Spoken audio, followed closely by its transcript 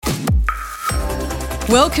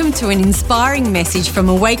Welcome to an inspiring message from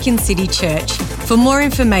Awaken City Church. For more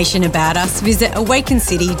information about us, visit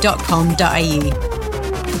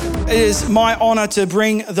awakencity.com.au. It is my honour to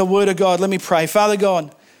bring the Word of God. Let me pray. Father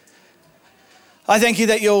God, I thank you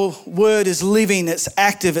that your Word is living, it's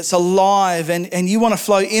active, it's alive, and you want to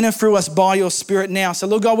flow in and through us by your Spirit now. So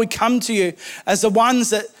Lord God, we come to you as the ones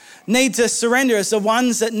that need to surrender, as the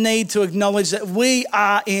ones that need to acknowledge that we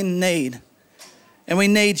are in need and we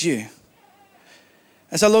need you.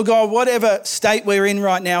 And so, Lord God, whatever state we're in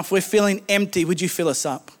right now, if we're feeling empty, would you fill us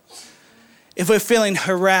up? If we're feeling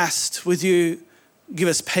harassed, would you give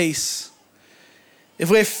us peace?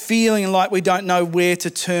 If we're feeling like we don't know where to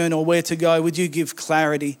turn or where to go, would you give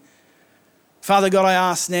clarity? Father God, I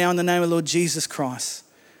ask now in the name of Lord Jesus Christ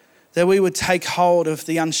that we would take hold of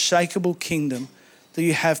the unshakable kingdom that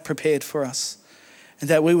you have prepared for us and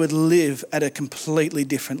that we would live at a completely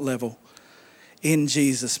different level in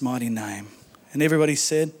Jesus' mighty name. And everybody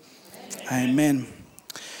said, Amen.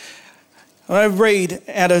 I read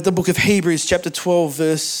out of the book of Hebrews, chapter 12,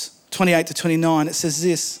 verse 28 to 29. It says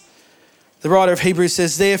this. The writer of Hebrews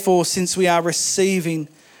says, therefore, since we are receiving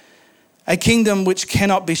a kingdom which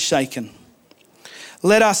cannot be shaken,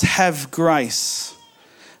 let us have grace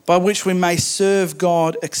by which we may serve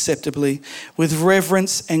God acceptably with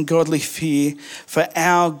reverence and godly fear, for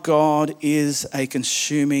our God is a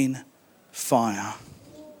consuming fire.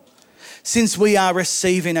 Since we are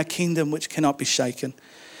receiving a kingdom which cannot be shaken,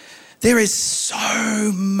 there is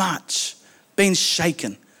so much being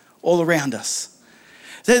shaken all around us.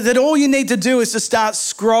 That all you need to do is to start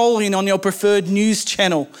scrolling on your preferred news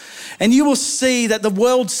channel and you will see that the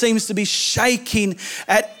world seems to be shaking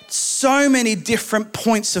at so many different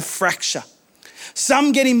points of fracture.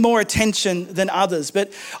 Some getting more attention than others.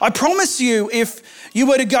 But I promise you, if you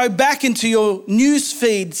were to go back into your news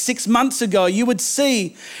feed 6 months ago, you would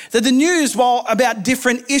see that the news, while about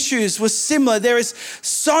different issues, was similar. There is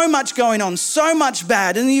so much going on, so much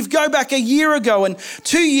bad. And you go back a year ago and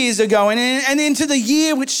 2 years ago and into the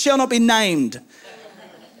year which shall not be named.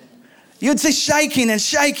 You'd see shaking and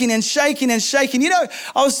shaking and shaking and shaking. You know,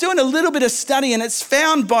 I was doing a little bit of study and it's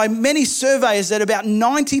found by many surveys that about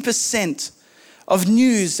 90% of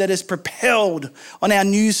news that is propelled on our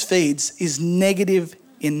news feeds is negative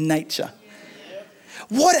in nature.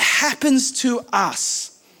 What happens to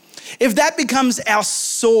us if that becomes our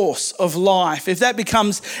source of life, if that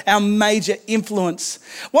becomes our major influence?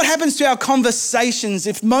 What happens to our conversations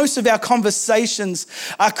if most of our conversations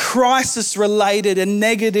are crisis related and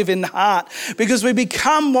negative in heart because we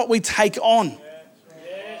become what we take on?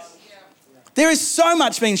 There is so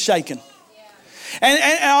much being shaken.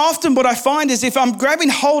 And often what I find is if I'm grabbing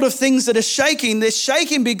hold of things that are shaking, they're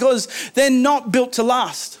shaking because they're not built to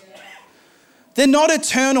last. They're not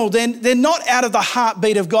eternal. They're not out of the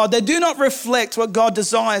heartbeat of God. They do not reflect what God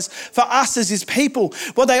desires for us as his people.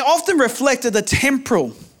 What they often reflect are the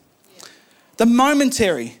temporal, the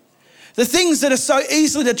momentary, the things that are so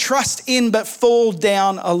easily to trust in but fall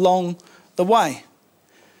down along the way.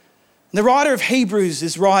 And the writer of Hebrews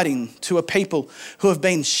is writing to a people who have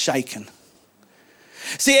been shaken.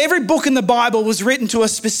 See, every book in the Bible was written to a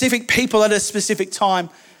specific people at a specific time.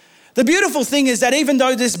 The beautiful thing is that even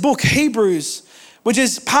though this book, Hebrews, which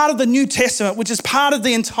is part of the New Testament, which is part of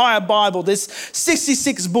the entire Bible, there's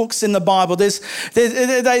 66 books in the Bible. They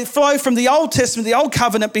flow from the Old Testament, the Old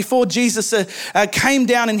Covenant, before Jesus came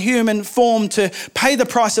down in human form to pay the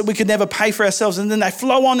price that we could never pay for ourselves. And then they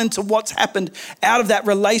flow on into what's happened out of that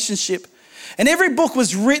relationship. And every book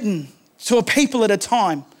was written to a people at a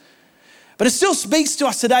time. But it still speaks to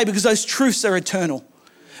us today because those truths are eternal.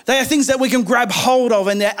 They are things that we can grab hold of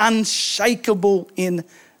and they're unshakable in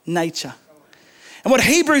nature. And what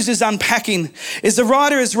Hebrews is unpacking is the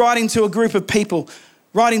writer is writing to a group of people,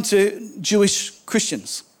 writing to Jewish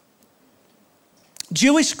Christians.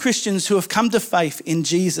 Jewish Christians who have come to faith in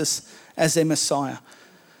Jesus as their Messiah.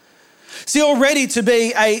 See, already to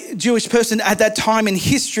be a Jewish person at that time in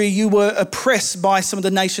history, you were oppressed by some of the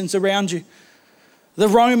nations around you. The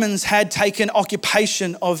Romans had taken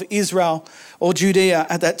occupation of Israel or Judea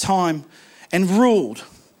at that time and ruled.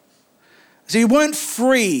 So you weren't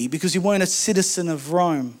free because you weren't a citizen of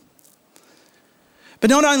Rome. But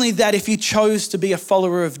not only that, if you chose to be a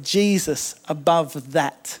follower of Jesus above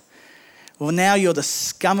that, well, now you're the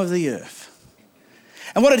scum of the earth.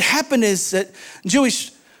 And what had happened is that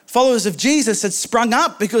Jewish followers of Jesus had sprung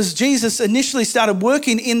up because Jesus initially started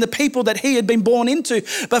working in the people that he had been born into,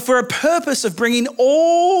 but for a purpose of bringing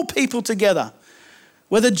all people together,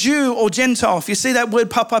 whether Jew or Gentile. If you see that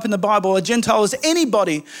word pop up in the Bible, a Gentile is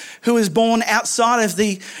anybody who is born outside of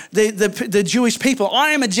the Jewish people. I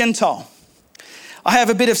am a Gentile. I have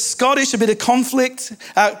a bit of Scottish, a bit of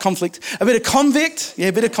a bit of convict. Yeah,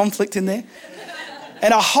 a bit of conflict in there.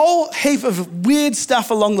 And a whole heap of weird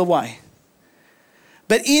stuff along the way.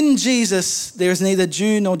 But in Jesus, there is neither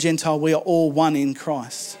Jew nor Gentile. We are all one in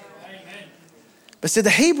Christ. But so the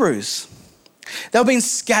Hebrews, they were being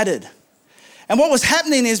scattered. And what was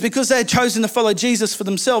happening is because they had chosen to follow Jesus for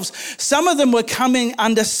themselves, some of them were coming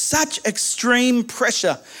under such extreme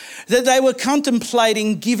pressure that they were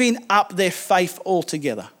contemplating giving up their faith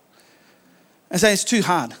altogether. And saying it's too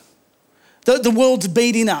hard. The world's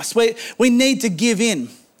beating us. We need to give in.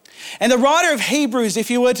 And the writer of Hebrews, if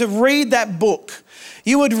you were to read that book,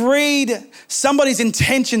 you would read somebody's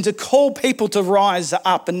intention to call people to rise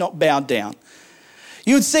up and not bow down.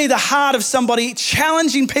 You would see the heart of somebody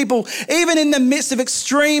challenging people, even in the midst of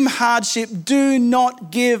extreme hardship, do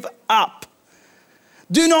not give up.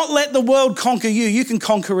 Do not let the world conquer you. You can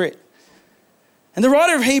conquer it. And the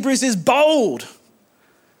writer of Hebrews is bold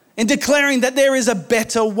in declaring that there is a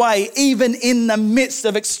better way, even in the midst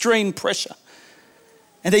of extreme pressure,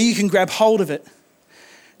 and that you can grab hold of it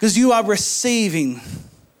because you are receiving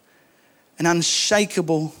an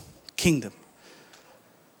unshakable kingdom.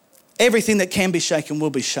 Everything that can be shaken will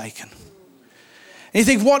be shaken. And you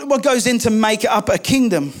think, what goes in to make up a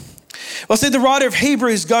kingdom? Well, see, the writer of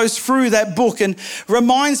Hebrews goes through that book and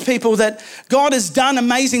reminds people that God has done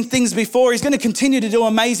amazing things before. He's going to continue to do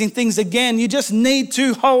amazing things again. You just need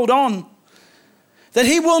to hold on. That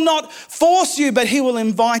he will not force you, but he will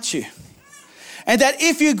invite you. And that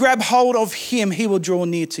if you grab hold of him, he will draw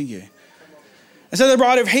near to you. And so the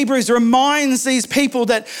writer of Hebrews reminds these people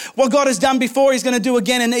that what God has done before, he's going to do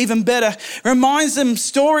again and even better. Reminds them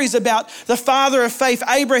stories about the father of faith,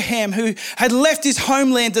 Abraham, who had left his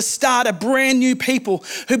homeland to start a brand new people,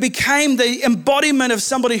 who became the embodiment of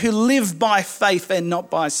somebody who lived by faith and not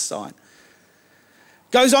by sight.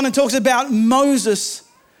 Goes on and talks about Moses,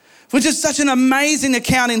 which is such an amazing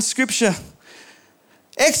account in Scripture.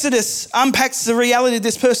 Exodus unpacks the reality of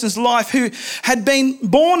this person's life who had been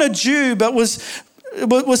born a Jew but was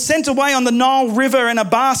sent away on the Nile River in a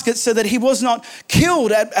basket so that he was not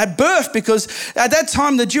killed at birth, because at that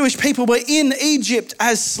time the Jewish people were in Egypt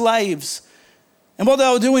as slaves. And what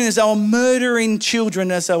they were doing is they were murdering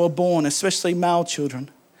children as they were born, especially male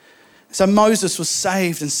children. So Moses was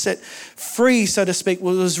saved and set free, so to speak,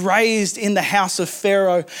 was raised in the house of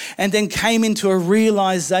Pharaoh and then came into a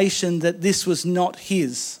realization that this was not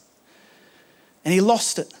his. And he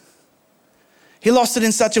lost it. He lost it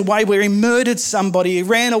in such a way where he murdered somebody, he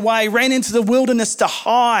ran away, ran into the wilderness to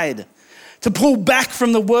hide, to pull back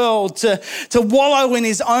from the world, to wallow in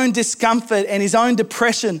his own discomfort and his own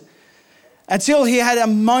depression until he had a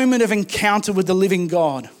moment of encounter with the living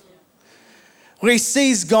God, where he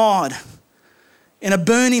sees God in a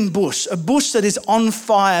burning bush, a bush that is on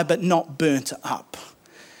fire but not burnt up.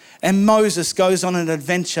 And Moses goes on an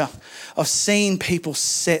adventure of seeing people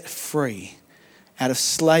set free out of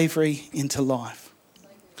slavery into life.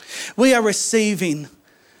 We are receiving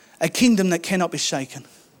a kingdom that cannot be shaken.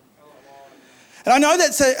 And I know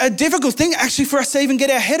that's a difficult thing actually for us to even get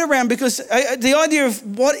our head around, because the idea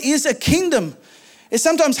of what is a kingdom is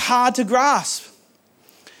sometimes hard to grasp.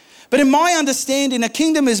 But in my understanding, a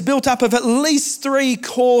kingdom is built up of at least three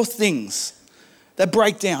core things that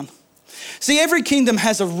break down. See, every kingdom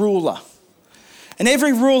has a ruler, and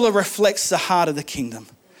every ruler reflects the heart of the kingdom.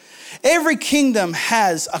 Every kingdom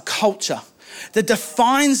has a culture that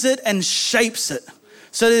defines it and shapes it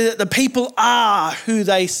so that the people are who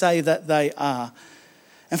they say that they are.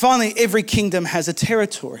 And finally, every kingdom has a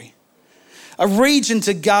territory, a region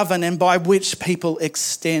to govern and by which people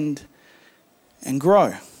extend and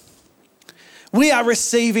grow. We are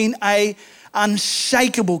receiving an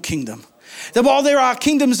unshakable kingdom. That while there are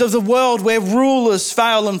kingdoms of the world where rulers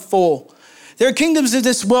fail and fall, there are kingdoms of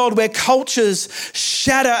this world where cultures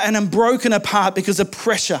shatter and are broken apart because of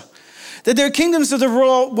pressure. That there are kingdoms of the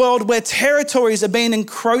world where territories are being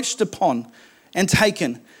encroached upon and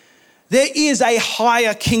taken. There is a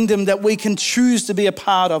higher kingdom that we can choose to be a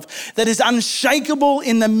part of that is unshakable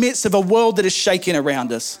in the midst of a world that is shaking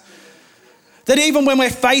around us. That even when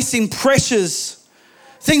we're facing pressures,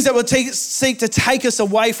 things that will seek to take us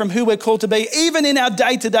away from who we're called to be, even in our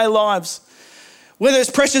day-to-day lives, whether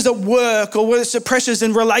it's pressures at work or whether it's pressures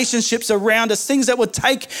in relationships around us, things that would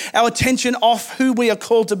take our attention off who we are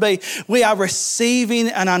called to be, we are receiving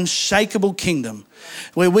an unshakable kingdom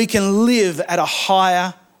where we can live at a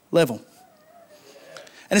higher level.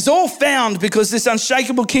 And it's all found because this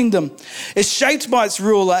unshakable kingdom is shaped by its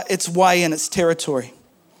ruler, its way, and its territory.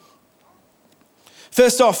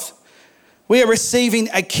 First off, we are receiving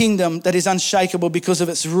a kingdom that is unshakable because of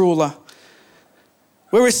its ruler.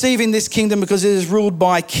 We're receiving this kingdom because it is ruled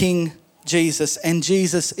by King Jesus, and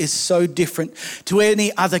Jesus is so different to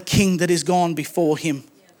any other king that has gone before him.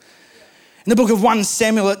 In the book of 1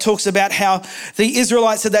 Samuel, it talks about how the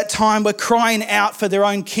Israelites at that time were crying out for their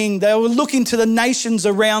own king. They were looking to the nations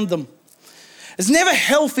around them. It's never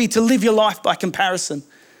healthy to live your life by comparison.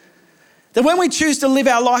 That when we choose to live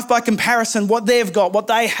our life by comparison, what they've got, what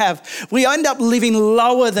they have, we end up living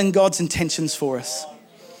lower than God's intentions for us.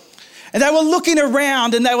 And they were looking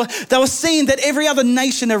around and they were seeing that every other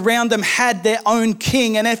nation around them had their own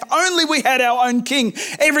king. And if only we had our own king,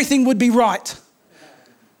 everything would be right.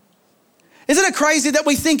 Isn't it crazy that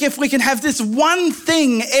we think if we can have this one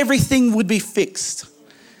thing, everything would be fixed?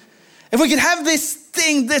 If we could have this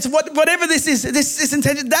thing, whatever this is, this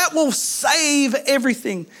intention, that will save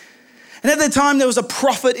everything. And at the time, there was a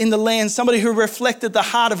prophet in the land, somebody who reflected the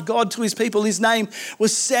heart of God to his people. His name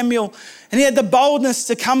was Samuel. And he had the boldness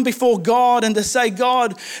to come before God and to say,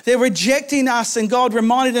 God, they're rejecting us. And God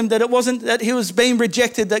reminded him that it wasn't that he was being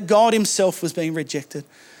rejected, that God himself was being rejected.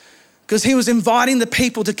 Because he was inviting the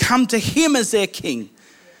people to come to him as their king.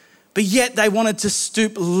 But yet they wanted to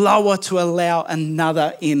stoop lower to allow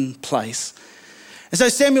another in place. And so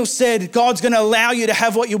Samuel said, God's going to allow you to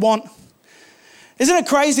have what you want. Isn't it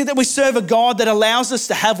crazy that we serve a God that allows us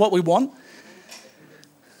to have what we want?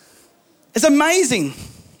 It's amazing.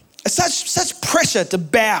 It's such pressure to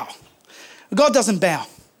bow. God doesn't bow.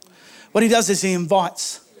 What he does is he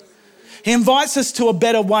invites. He invites us to a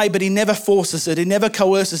better way, but he never forces it. He never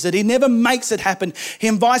coerces it. He never makes it happen. He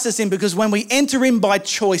invites us in because when we enter in by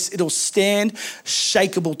choice, it'll stand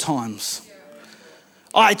shakeable times.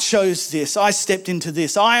 I chose this. I stepped into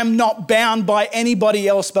this. I am not bound by anybody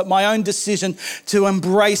else but my own decision to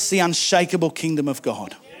embrace the unshakable kingdom of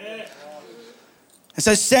God. And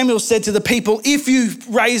so Samuel said to the people, if you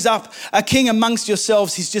raise up a king amongst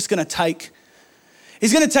yourselves, he's just going to take.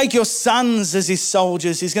 He's going to take your sons as his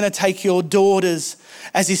soldiers. He's going to take your daughters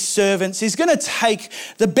as his servants. He's going to take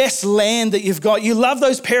the best land that you've got. You love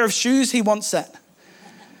those pair of shoes? He wants that.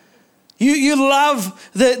 You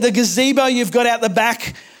love the gazebo you've got out the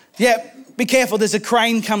back. Yeah, be careful. There's a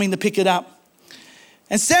crane coming to pick it up.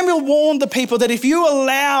 And Samuel warned the people that if you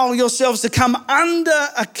allow yourselves to come under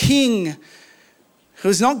a king who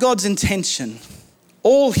is not God's intention,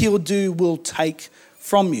 all he'll do will take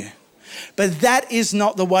from you. But that is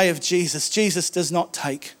not the way of Jesus. Jesus does not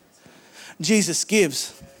take. Jesus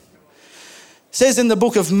gives. It says in the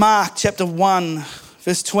book of Mark, chapter 1,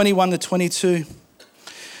 verse 21 to 22,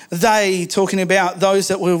 they, talking about those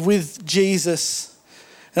that were with Jesus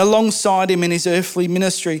and alongside him in his earthly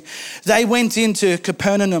ministry, they went into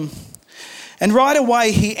Capernaum. And right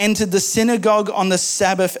away he entered the synagogue on the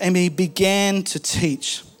Sabbath and he began to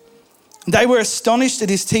teach. They were astonished at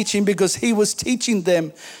his teaching because he was teaching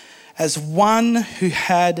them as one who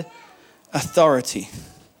had authority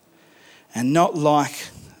and not like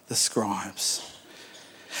the scribes.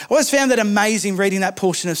 I always found that amazing reading that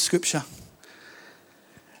portion of scripture.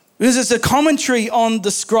 Because it's a commentary on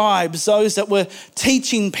the scribes, those that were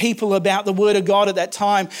teaching people about the word of God at that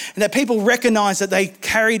time, and that people recognized that they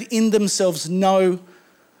carried in themselves no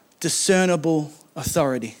discernible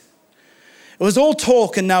authority. It was all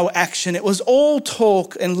talk and no action. It was all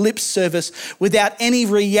talk and lip service without any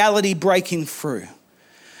reality breaking through.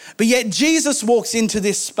 But yet Jesus walks into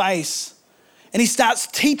this space and he starts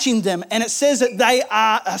teaching them, and it says that they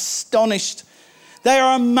are astonished. They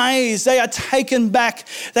are amazed. They are taken back.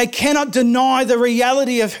 They cannot deny the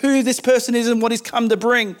reality of who this person is and what he's come to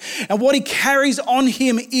bring. And what he carries on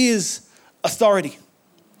him is authority.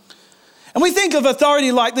 And we think of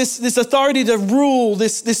authority like this authority to rule,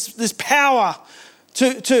 this power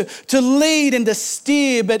to lead and to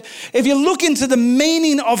steer. But if you look into the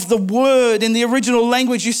meaning of the word in the original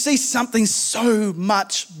language, you see something so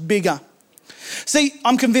much bigger. See,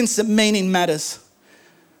 I'm convinced that meaning matters.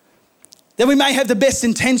 That we may have the best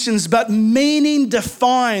intentions, but meaning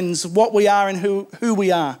defines what we are and who we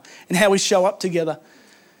are and how we show up together.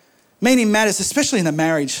 Meaning matters, especially in a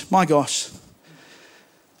marriage. My gosh.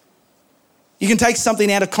 You can take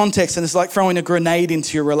something out of context and it's like throwing a grenade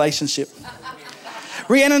into your relationship.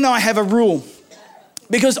 Rhiannon and I have a rule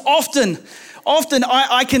because often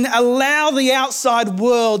I can allow the outside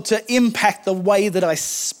world to impact the way that I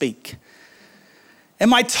speak. And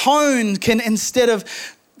my tone can, instead of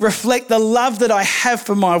reflect the love that I have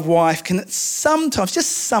for my wife, can sometimes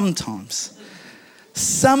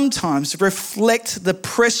reflect the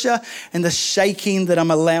pressure and the shaking that I'm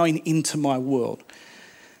allowing into my world.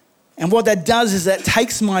 And what that does is that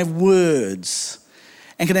takes my words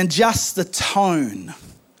and can adjust the tone.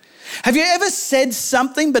 Have you ever said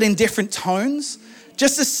something but in different tones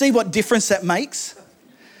just to see what difference that makes?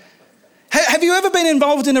 Have you ever been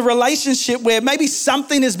involved in a relationship where maybe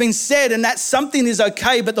something has been said and that something is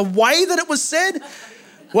okay, but the way that it was said,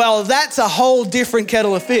 well, that's a whole different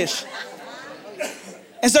kettle of fish.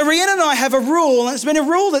 And so Rhiannon and I have a rule, and it's been a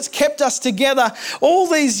rule that's kept us together all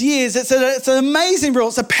these years. It's an amazing rule.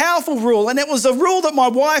 It's a powerful rule, and it was a rule that my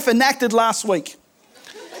wife enacted last week.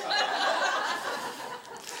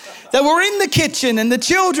 That we're in the kitchen and the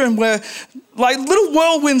children were like little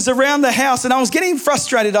whirlwinds around the house, and I was getting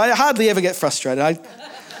frustrated. I hardly ever get frustrated. I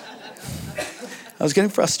was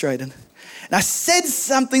getting frustrated. And I said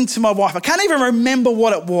something to my wife. I can't even remember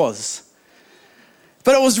what it was.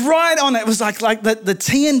 But it was right on. It was like the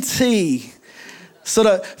TNT sort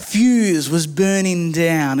of fuse was burning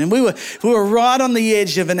down, and we were right on the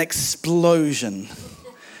edge of an explosion.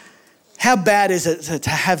 How bad is it to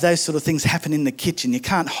have those sort of things happen in the kitchen? You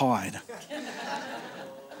can't hide.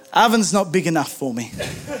 Oven's not big enough for me.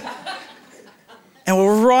 And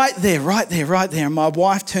we're right there. And my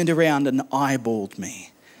wife turned around and eyeballed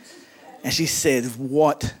me. And she said,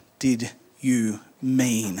 "What did you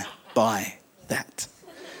mean by that?"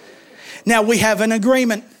 Now, we have an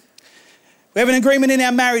agreement. We have an agreement in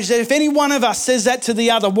our marriage that if any one of us says that to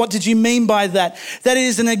the other, what did you mean by that? That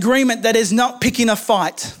is an agreement that is not picking a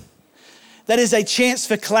fight. That is a chance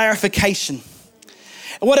for clarification.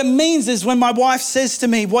 And what it means is when my wife says to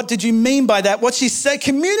me, "What did you mean by that?" What she's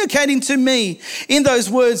communicating to me in those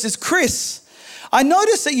words is, "Chris, I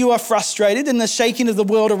notice that you are frustrated and the shaking of the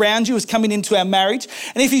world around you is coming into our marriage.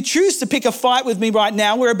 And if you choose to pick a fight with me right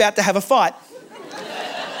now, we're about to have a fight."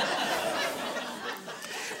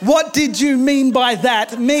 What did you mean by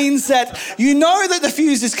that? It means that you know that the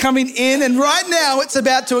fuse is coming in and right now it's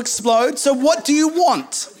about to explode. So what do you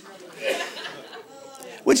want?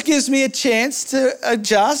 Which gives me a chance to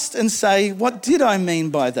adjust and say, what did I mean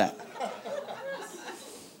by that?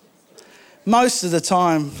 Most of the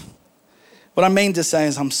time, what I mean to say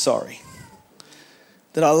is I'm sorry.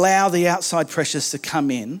 That I allow the outside pressures to come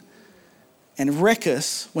in and wreck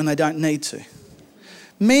us when they don't need to.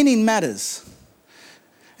 Meaning matters.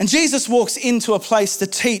 And Jesus walks into a place to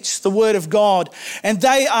teach the word of God, and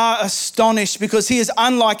they are astonished because he is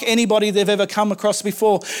unlike anybody they've ever come across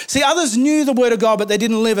before. See, others knew the word of God, but they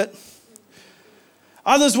didn't live it.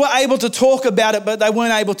 Others were able to talk about it, but they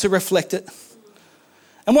weren't able to reflect it.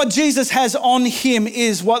 And what Jesus has on him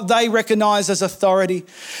is what they recognize as authority.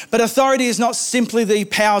 But authority is not simply the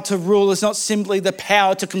power to rule. It's not simply the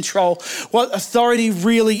power to control. What authority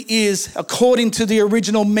really is, according to the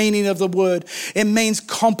original meaning of the word, it means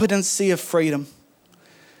competency of freedom.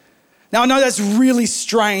 Now, I know that's really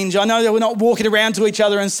strange. I know that we're not walking around to each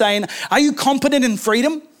other and saying, "Are you competent in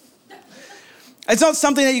freedom?" It's not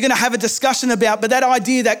something that you're going to have a discussion about, but that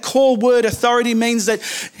idea, that core word authority, means that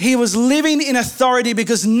he was living in authority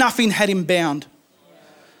because nothing had him bound.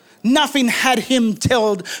 Nothing had him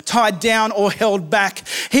tied down or held back.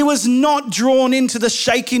 He was not drawn into the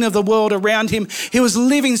shaking of the world around him. He was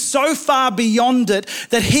living so far beyond it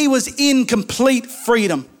that he was in complete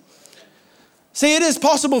freedom. See, it is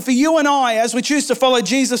possible for you and I, as we choose to follow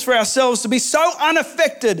Jesus for ourselves, to be so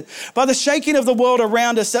unaffected by the shaking of the world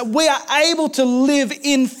around us that we are able to live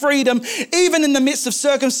in freedom, even in the midst of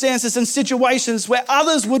circumstances and situations where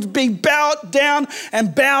others would be bowed down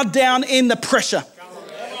in the pressure.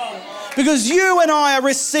 Because you and I are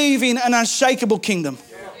receiving an unshakable kingdom.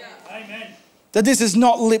 That this is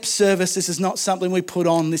not lip service, this is not something we put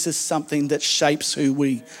on, this is something that shapes who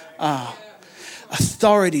we are.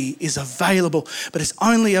 Authority is available, but it's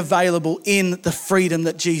only available in the freedom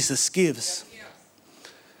that Jesus gives.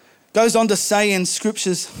 Goes on to say in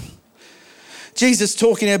scriptures, Jesus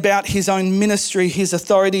talking about his own ministry, his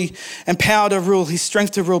authority and power to rule, his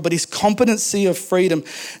strength to rule, but his competency of freedom.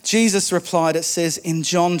 Jesus replied, it says in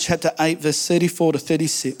John chapter 8, verse 34 to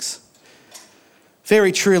 36,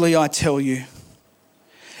 "Very truly I tell you,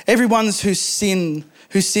 everyone who sins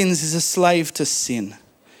is a slave to sin.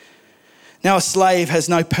 Now a slave has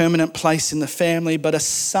no permanent place in the family, but a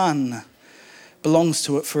son belongs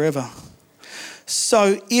to it forever.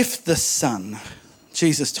 So if the Son,"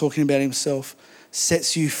 Jesus talking about himself,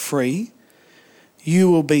 "sets you free, you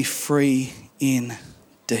will be free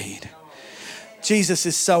indeed." Jesus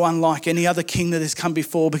is so unlike any other king that has come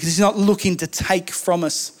before because he's not looking to take from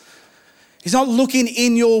us. He's not looking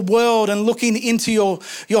in your world and looking into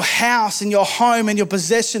your house and your home and your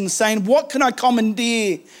possessions saying, "What can I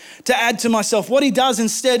commandeer to add to myself?" What he does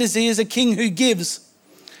instead is he is a king who gives.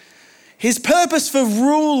 His purpose for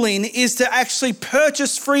ruling is to actually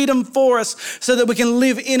purchase freedom for us so that we can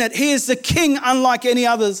live in it. He is the king unlike any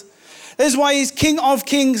others. That is why he's King of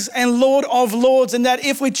kings and Lord of lords. And that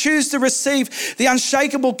if we choose to receive the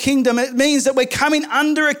unshakable kingdom, it means that we're coming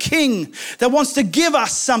under a king that wants to give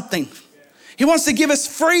us something. He wants to give us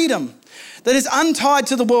freedom that is untied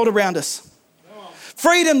to the world around us.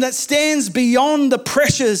 Freedom that stands beyond the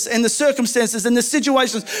pressures and the circumstances and the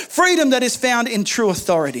situations. Freedom that is found in true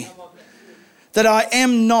authority. That I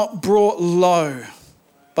am not brought low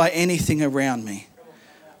by anything around me.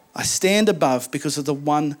 I stand above because of the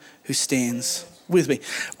one who stands with me.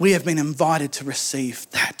 We have been invited to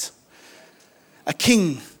receive that. A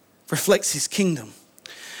king reflects his kingdom.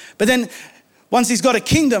 But then once he's got a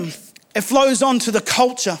kingdom, it flows on to the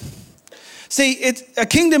culture. See, a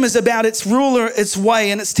kingdom is about its ruler, its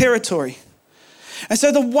way, and its territory. And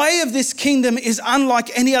so the way of this kingdom is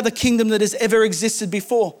unlike any other kingdom that has ever existed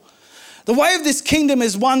before. The way of this kingdom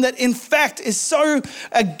is one that, in fact, is so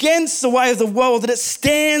against the way of the world that it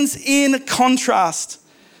stands in contrast.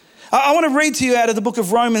 I want to read to you out of the book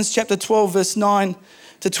of Romans, chapter 12, verse 9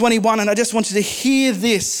 to 21, and I just want you to hear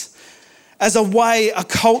this as a way, a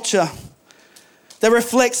culture that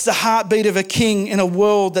reflects the heartbeat of a king in a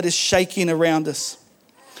world that is shaking around us.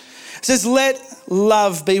 It says, let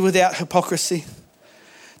love be without hypocrisy.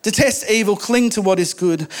 Detest evil, cling to what is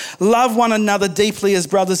good. Love one another deeply as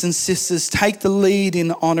brothers and sisters. Take the lead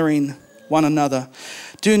in honouring one another.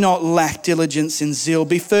 Do not lack diligence in zeal.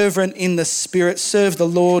 Be fervent in the spirit. Serve the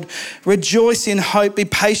Lord. Rejoice in hope. Be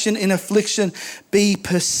patient in affliction. Be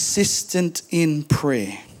persistent in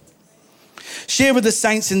prayer. Share with the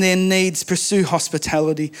saints in their needs. Pursue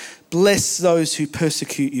hospitality. Bless those who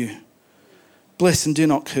persecute you. Bless and do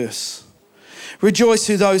not curse. Rejoice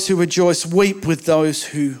with those who rejoice. Weep with those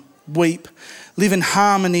who weep. Live in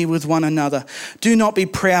harmony with one another. Do not be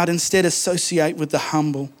proud. Instead, associate with the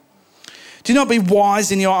humble. Do not be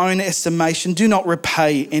wise in your own estimation. Do not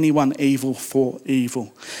repay anyone evil for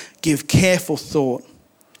evil. Give careful thought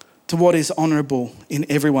to what is honourable in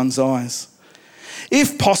everyone's eyes.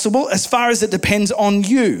 If possible, as far as it depends on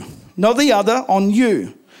you, not the other, on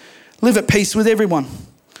you, live at peace with everyone.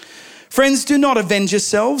 Friends, do not avenge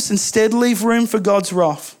yourselves. Instead, leave room for God's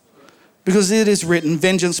wrath. Because it is written,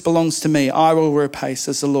 vengeance belongs to me. I will repay,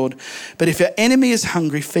 says the Lord. But if your enemy is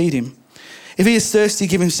hungry, feed him. If he is thirsty,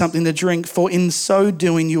 give him something to drink. For in so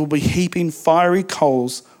doing, you will be heaping fiery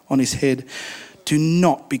coals on his head. Do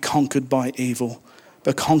not be conquered by evil,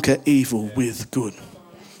 but conquer evil with good.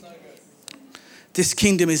 This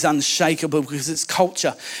kingdom is unshakable because its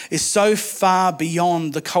culture is so far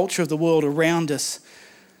beyond the culture of the world around us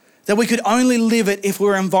that we could only live it if we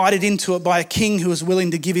were invited into it by a king who was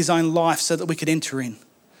willing to give his own life so that we could enter in.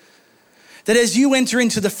 That as you enter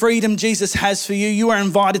into the freedom Jesus has for you, you are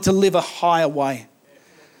invited to live a higher way.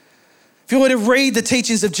 If you were to read the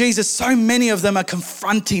teachings of Jesus, so many of them are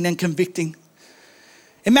confronting and convicting.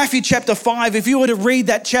 In Matthew chapter 5, if you were to read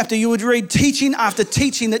that chapter, you would read teaching after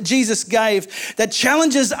teaching that Jesus gave that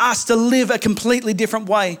challenges us to live a completely different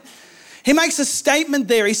way. He makes a statement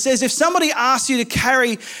there. He says, if somebody asks you to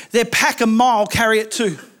carry their pack a mile, carry it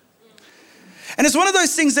too. And it's one of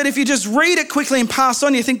those things that if you just read it quickly and pass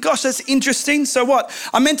on, you think, gosh, that's interesting. So what?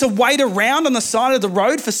 I'm meant to wait around on the side of the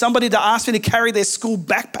road for somebody to ask me to carry their school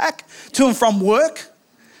backpack to and from work?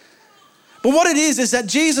 But what it is that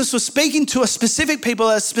Jesus was speaking to a specific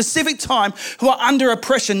people at a specific time who are under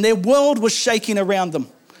oppression. Their world was shaking around them.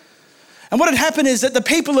 And what had happened is that the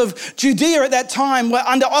people of Judea at that time were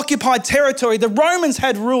under occupied territory. The Romans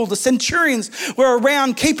had ruled. The centurions were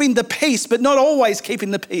around keeping the peace, but not always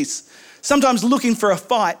keeping the peace. Sometimes looking for a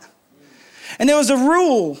fight. And there was a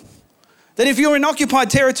rule that if you were in occupied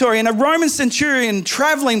territory and a Roman centurion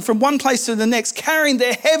traveling from one place to the next, carrying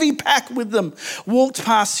their heavy pack with them, walked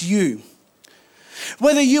past you,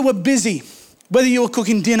 whether you were busy, whether you were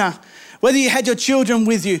cooking dinner, whether you had your children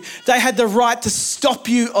with you, they had the right to stop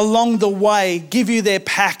you along the way, give you their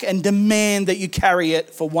pack and demand that you carry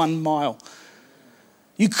it for 1 mile.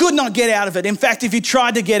 You could not get out of it. In fact, if you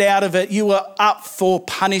tried to get out of it, you were up for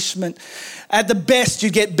punishment. At the best,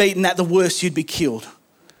 you'd get beaten. At the worst, you'd be killed.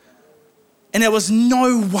 And there was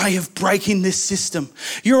no way of breaking this system.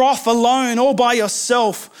 You're off alone, all by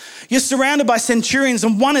yourself. You're surrounded by centurions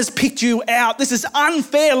and one has picked you out. This is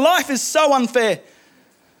unfair. Life is so unfair.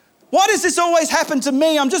 Why does this always happen to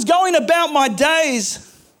me? I'm just going about my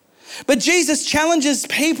days. But Jesus challenges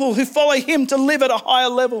people who follow him to live at a higher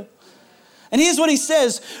level. And here's what he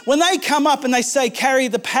says. When they come up and they say, carry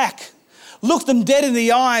the pack, look them dead in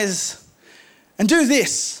the eyes and do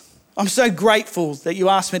this. I'm so grateful that you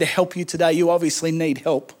asked me to help you today. You obviously need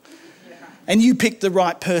help. And you picked the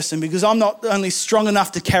right person because I'm not only strong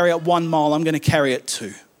enough to carry it 1 mile, I'm going to carry it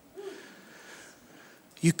 2.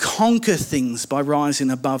 You conquer things by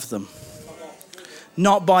rising above them.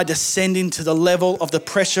 not by descending to the level of the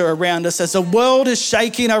pressure around us. As the world is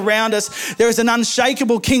shaking around us, there is an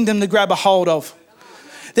unshakable kingdom to grab a hold of.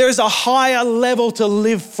 There is a higher level to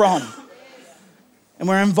live from. And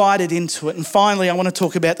we're invited into it. And finally, I want to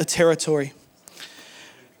talk about the territory.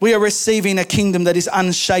 We are receiving a kingdom that is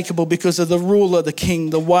unshakable because of the ruler, the king,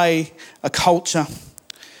 the way, a culture,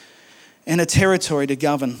 and a territory to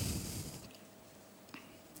govern.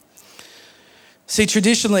 See,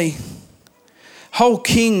 traditionally, whole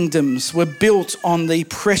kingdoms were built on the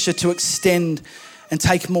pressure to extend and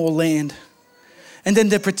take more land, and then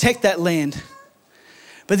to protect that land.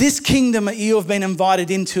 But this kingdom that you have been invited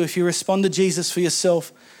into, if you respond to Jesus for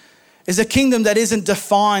yourself, is a kingdom that isn't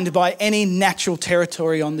defined by any natural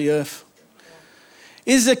territory on the earth.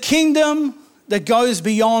 It is a kingdom that goes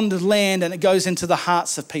beyond land and it goes into the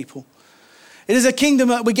hearts of people. It is a kingdom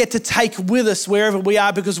that we get to take with us wherever we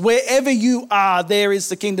are, because wherever you are, there is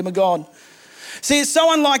the kingdom of God. See, it's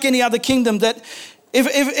so unlike any other kingdom that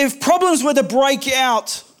if problems were to break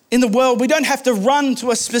out in the world, we don't have to run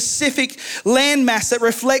to a specific landmass that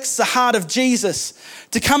reflects the heart of Jesus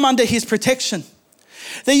to come under his protection.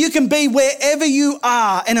 That you can be wherever you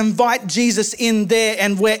are and invite Jesus in there,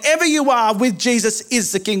 and wherever you are with Jesus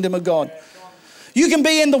is the kingdom of God. You can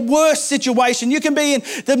be in the worst situation. You can be in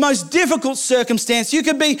the most difficult circumstance. You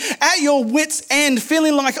can be at your wit's end,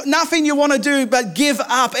 feeling like nothing you want to do but give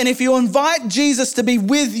up. And if you invite Jesus to be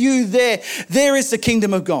with you there is the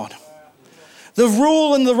kingdom of God. The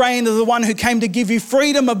rule and the reign of the one who came to give you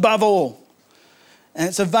freedom above all. And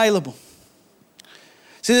it's available.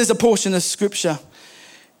 See, there's a portion of scripture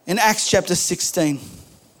in Acts chapter 16.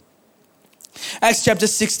 Acts chapter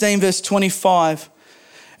 16, verse 25.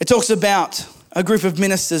 It talks about a group of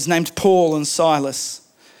ministers named Paul and Silas.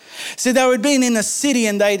 See, they had been in a city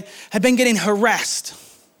and they had been getting harassed.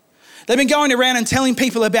 They've been going around and telling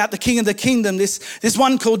people about the king of the kingdom, this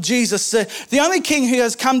one called Jesus, the only king who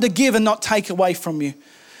has come to give and not take away from you.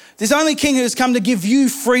 This only king who has come to give you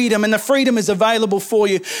freedom, and the freedom is available for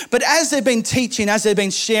you. But as they've been teaching, as they've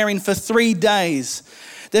been sharing for 3 days,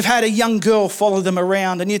 they've had a young girl follow them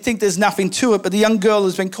around, and you think there's nothing to it, but the young girl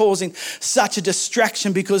has been causing such a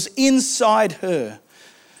distraction because inside her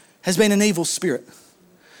has been an evil spirit.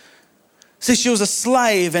 See, she was a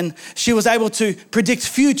slave and she was able to predict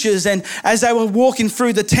futures, and as they were walking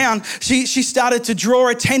through the town, she started to draw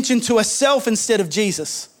attention to herself instead of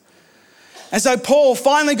Jesus. And so Paul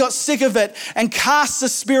finally got sick of it and cast the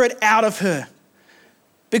spirit out of her,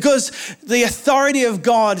 because the authority of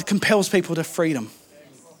God compels people to freedom.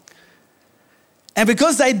 And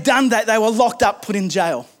because they'd done that, they were locked up, put in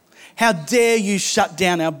jail. How dare you shut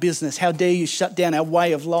down our business? How dare you shut down our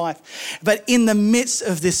way of life? But in the midst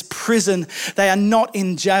of this prison, they are not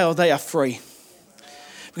in jail, they are free.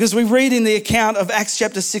 Because we read in the account of Acts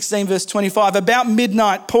chapter 16, verse 25, about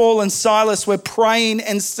midnight, Paul and Silas were praying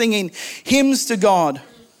and singing hymns to God.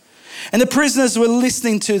 And the prisoners were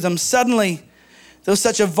listening to them. Suddenly, there was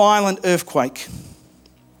such a violent earthquake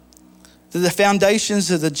that the foundations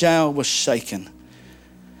of the jail were shaken.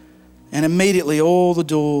 And immediately all the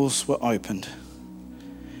doors were opened,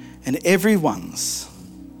 and everyone's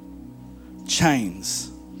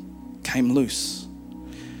chains came loose.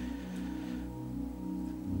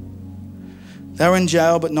 They were in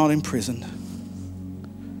jail but not imprisoned,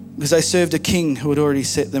 because they served a king who had already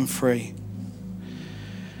set them free.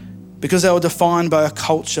 Because they were defined by a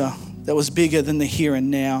culture that was bigger than the here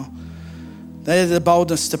and now. They had the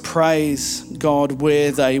boldness to praise God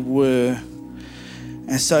where they were.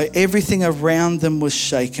 And so everything around them was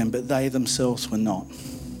shaken, but they themselves were not.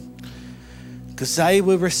 Because they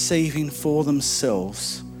were receiving for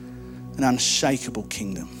themselves an unshakable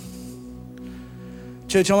kingdom.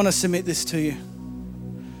 Church, I want to submit this to you.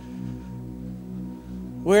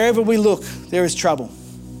 Wherever we look, there is trouble.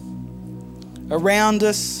 Around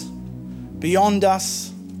us, beyond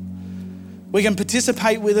us. We can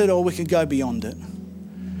participate with it or we can go beyond it.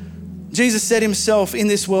 Jesus said himself, in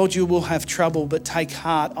this world you will have trouble, but take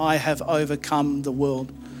heart, I have overcome the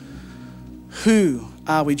world. Who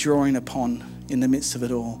are we drawing upon in the midst of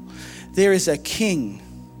it all? There is a king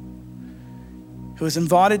who is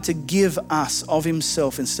invited to give us of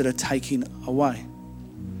himself instead of taking away.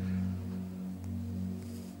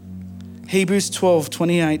 Hebrews 12,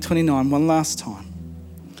 28, 29, one last time.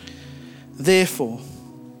 Therefore,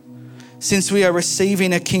 since we are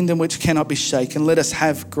receiving a kingdom which cannot be shaken, let us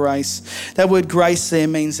have grace. That word grace there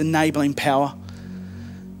means enabling power.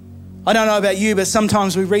 I don't know about you, but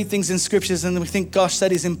sometimes we read things in scriptures and we think, gosh,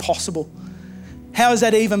 that is impossible. How is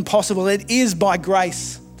that even possible? It is by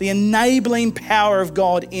grace, the enabling power of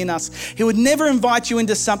God in us. He would never invite you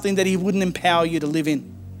into something that he wouldn't empower you to live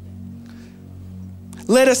in.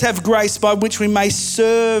 Let us have grace by which we may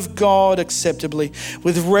serve God acceptably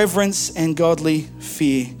with reverence and godly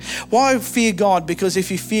fear. Why fear God? Because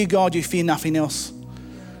if you fear God, you fear nothing else.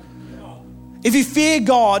 If you fear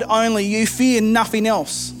God only, you fear nothing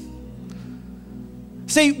else.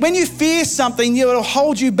 See, when you fear something, it'll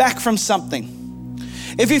hold you back from something.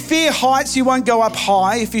 If you fear heights, you won't go up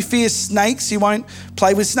high. If you fear snakes, you won't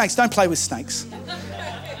play with snakes. Don't play with snakes.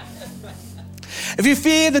 If you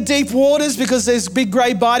fear the deep waters because there's big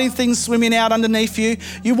grey biting things swimming out underneath you,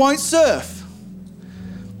 you won't surf.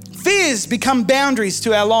 Fears become boundaries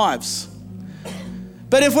to our lives.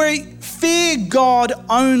 But if we fear God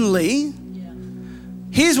only,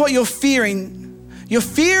 here's what you're fearing. You're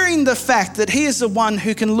fearing the fact that He is the one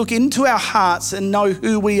who can look into our hearts and know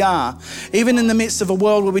who we are, even in the midst of a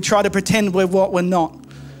world where we try to pretend we're what we're not.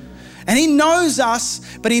 And He knows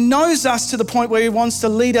us, but He knows us to the point where He wants to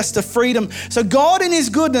lead us to freedom. So God in His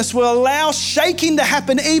goodness will allow shaking to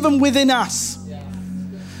happen even within us.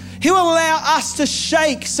 He will allow us to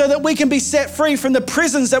shake so that we can be set free from the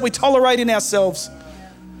prisons that we tolerate in ourselves.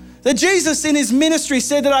 That Jesus in His ministry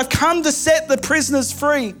said that I've come to set the prisoners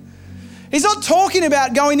free. He's not talking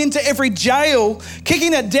about going into every jail,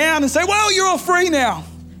 kicking it down and saying, well, you're all free now.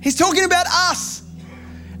 He's talking about us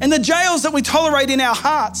and the jails that we tolerate in our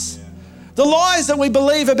hearts. The lies that we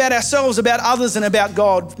believe about ourselves, about others, and about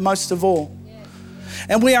God, most of all.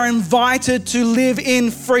 And we are invited to live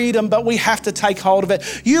in freedom, but we have to take hold of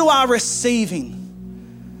it. You are receiving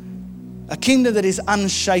a kingdom that is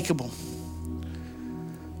unshakable.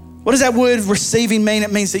 What does that word receiving mean?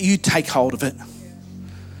 It means that you take hold of it.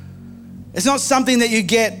 It's not something that you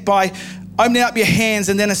get by opening up your hands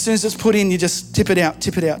and then as soon as it's put in, you just tip it out,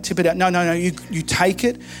 tip it out, tip it out. No. You take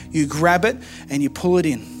it, you grab it, and you pull it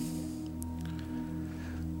in.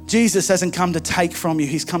 Jesus hasn't come to take from you.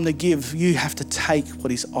 He's come to give. You have to take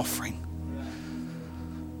what He's offering.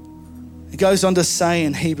 It goes on to say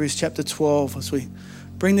in Hebrews chapter 12, as we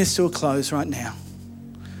bring this to a close right now,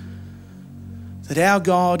 that our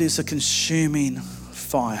God is a consuming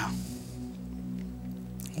fire.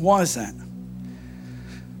 Why is that?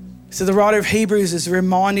 So the writer of Hebrews is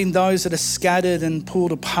reminding those that are scattered and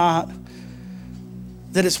pulled apart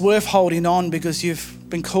that it's worth holding on because you've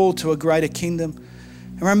been called to a greater kingdom.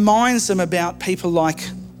 It reminds them about people like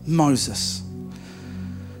Moses,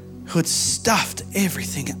 who had stuffed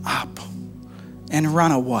everything up and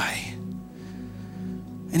run away.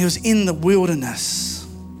 And he was in the wilderness,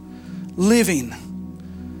 living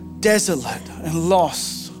desolate and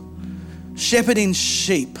lost, shepherding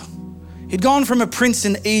sheep. He'd gone from a prince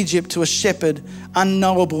in Egypt to a shepherd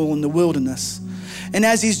unknowable in the wilderness. And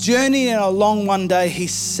as he's journeying along one day, he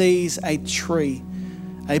sees a tree,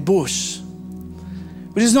 a bush,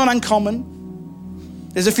 which is not uncommon.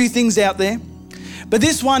 There's a few things out there, but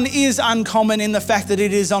this one is uncommon in the fact that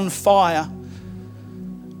it is on fire,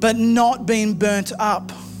 but not being burnt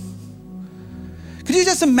up. Could you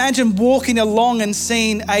just imagine walking along and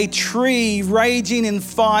seeing a tree raging in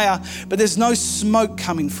fire, but there's no smoke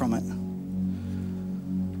coming from it?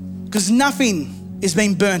 Because nothing is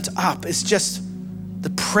being burnt up. It's just the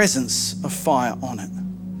presence of fire on it.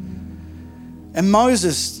 And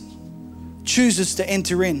Moses chooses to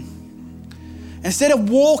enter in. Instead of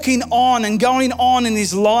walking on and going on in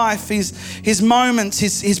his life, his moments,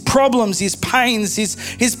 his problems, his pains,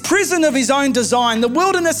 his prison of his own design, the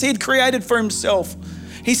wilderness he had created for himself,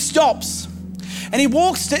 he stops and he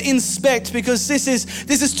walks to inspect because this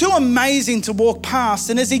is too amazing to walk past.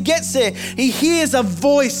 And as he gets there, he hears a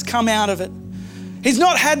voice come out of it. He's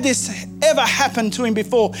not had this ever happen to him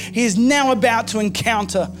before. He is now about to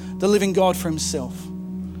encounter the living God for himself.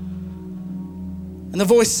 And the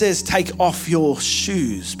voice says, take off your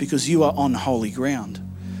shoes because you are on holy ground.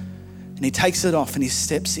 And he takes it off and he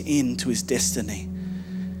steps into his destiny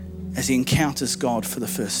as he encounters God for the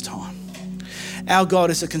first time. Our God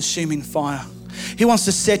is a consuming fire. He wants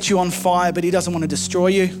to set you on fire, but he doesn't want to destroy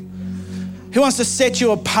you. He wants to set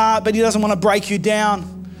you apart, but he doesn't want to break you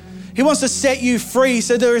down. He wants to set you free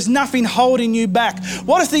so there is nothing holding you back.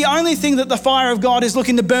 What if the only thing that the fire of God is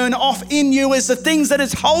looking to burn off in you is the things that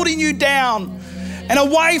is holding you down and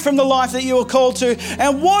away from the life that you are called to?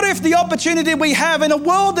 And what if the opportunity we have in a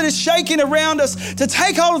world that is shaking around us to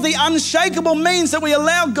take hold of the unshakable means that we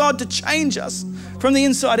allow God to change us from the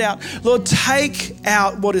inside out? Lord, take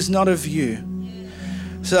out what is not of you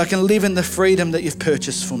so I can live in the freedom that you've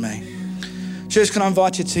purchased for me. Church, can I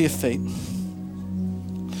invite you to your feet?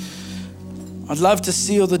 I'd love to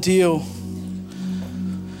seal the deal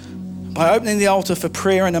by opening the altar for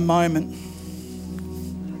prayer in a moment.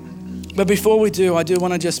 But before we do, I do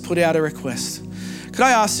want to just put out a request. Could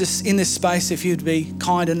I ask just in this space if you'd be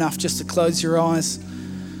kind enough just to close your eyes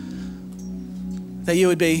that you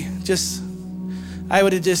would be just able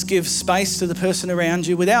to just give space to the person around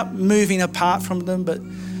you without moving apart from them, but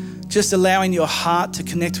just allowing your heart to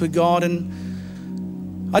connect with God.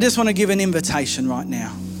 And I just want to give an invitation right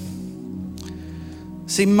now.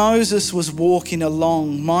 See, Moses was walking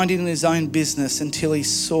along, minding his own business until he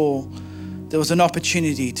saw there was an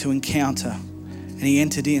opportunity to encounter, and he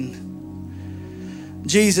entered in.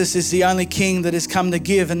 Jesus is the only king that has come to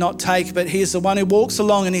give and not take, but he is the one who walks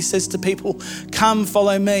along and he says to people, come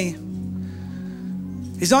follow me.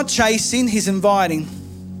 He's not chasing, he's inviting.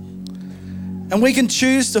 And we can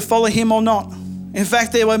choose to follow him or not. In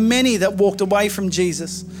fact, there were many that walked away from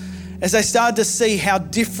Jesus as they started to see how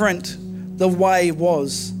different the way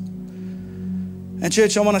was. And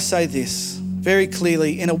church, I want to say this very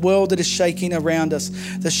clearly. In a world that is shaking around us,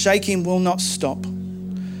 the shaking will not stop.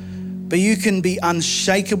 But you can be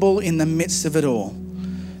unshakable in the midst of it all,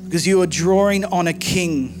 because you are drawing on a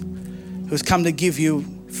king who has come to give you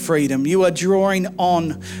freedom. You are drawing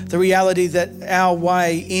on the reality that our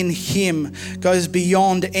way in him goes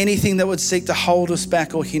beyond anything that would seek to hold us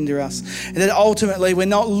back or hinder us. And that ultimately we're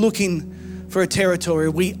not looking for a territory,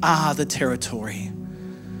 we are the territory.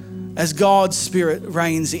 As God's Spirit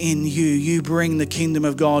reigns in you, you bring the kingdom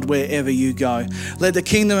of God wherever you go. Let the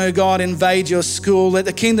kingdom of God invade your school. Let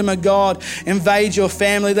the kingdom of God invade your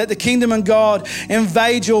family. Let the kingdom of God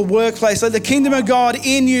invade your workplace. Let the kingdom of God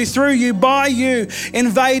in you, through you, by you,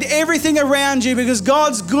 invade everything around you, because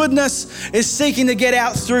God's goodness is seeking to get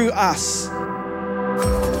out through us.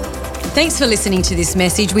 Thanks for listening to this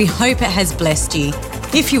message. We hope it has blessed you.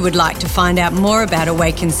 If you would like to find out more about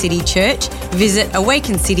Awaken City Church, visit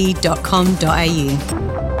awakencity.com.au.